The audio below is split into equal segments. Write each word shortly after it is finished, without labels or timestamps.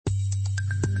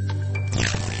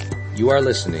You are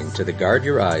listening to the Guard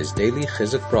Your Eyes Daily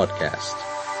Chizuk broadcast.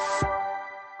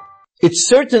 It's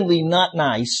certainly not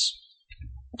nice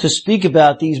to speak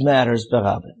about these matters,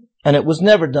 Rabbi, and it was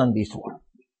never done before.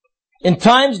 In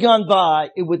times gone by,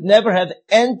 it would never have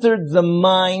entered the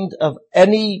mind of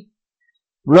any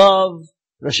Rav,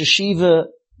 Rosh Hashiva,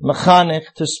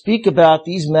 Mechanech to speak about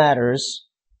these matters,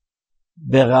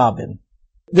 Berabim.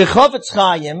 The Chofetz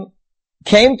Chaim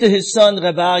came to his son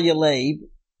Rabbi Yaleib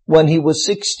when he was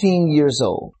 16 years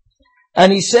old.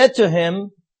 And he said to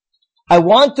him, I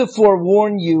want to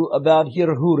forewarn you about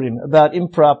hirhurim, about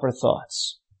improper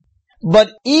thoughts.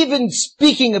 But even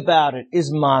speaking about it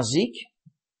is mazik.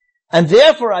 And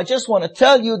therefore I just want to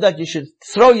tell you that you should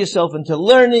throw yourself into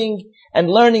learning, and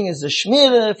learning is a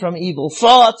shmirah from evil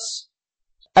thoughts.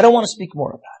 I don't want to speak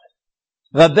more about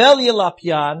it. Rabbi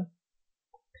Yalapian,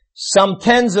 some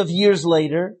tens of years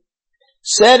later,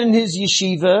 said in his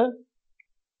yeshiva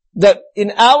that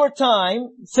in our time,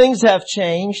 things have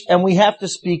changed and we have to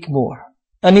speak more.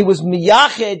 And he was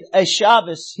miyached a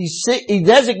Shabbos. He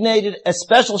designated a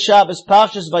special Shabbos,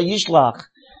 Parshas Vayishlach,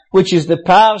 which is the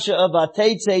Parsha of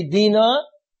Ateitze Dina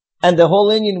and the whole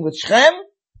Inyan with Shem.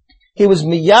 He was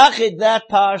miyached that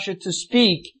Parsha to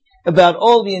speak about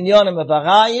all the Inyanim of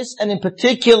Arayis, and in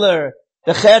particular,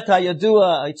 the Chet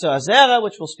HaYadua Eitzah Zera,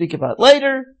 which we'll speak about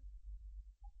later.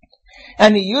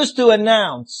 And he used to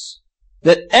announce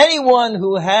that anyone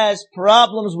who has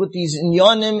problems with these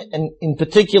inyanim, and in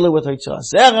particular with Eitzah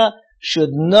Zera,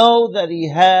 should know that he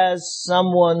has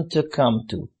someone to come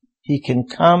to. He can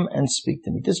come and speak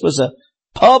to me. This was a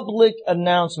public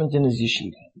announcement in his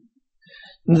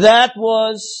yeshiva. That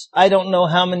was, I don't know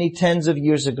how many tens of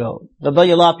years ago. Rabbi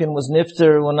Yalapian was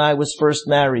nifter when I was first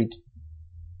married.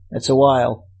 That's a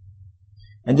while.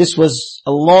 And this was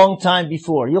a long time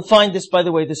before. You'll find this, by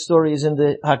the way, this story is in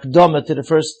the Hakdama to the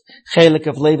first chelik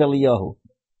of Lev Eliyahu.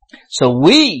 So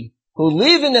we, who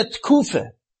live in a tkufa,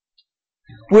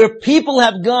 where people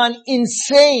have gone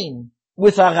insane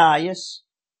with arayas,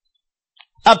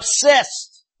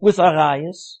 obsessed with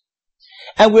arayas,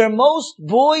 and where most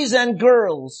boys and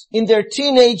girls in their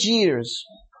teenage years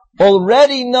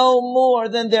already know more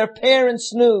than their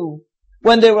parents knew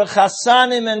when they were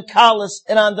chasanim and kalas,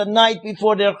 and on the night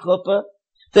before their chuppah,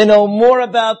 they know more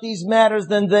about these matters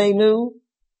than they knew.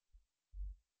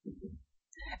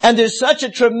 And there's such a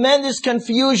tremendous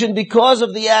confusion because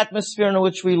of the atmosphere in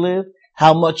which we live,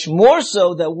 how much more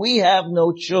so that we have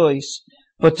no choice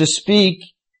but to speak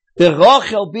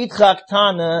berochel bitchak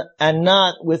tana and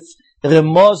not with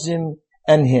remozim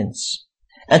and hints.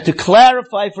 And to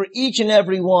clarify for each and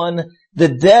every one the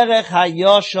derech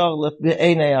hayashar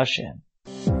be'enei Hashem.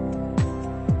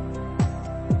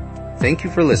 Thank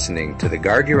you for listening to the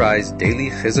Guard Your Eyes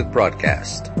Daily Chizuk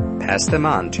broadcast. Pass them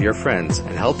on to your friends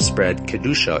and help spread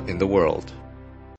Kedusha in the world.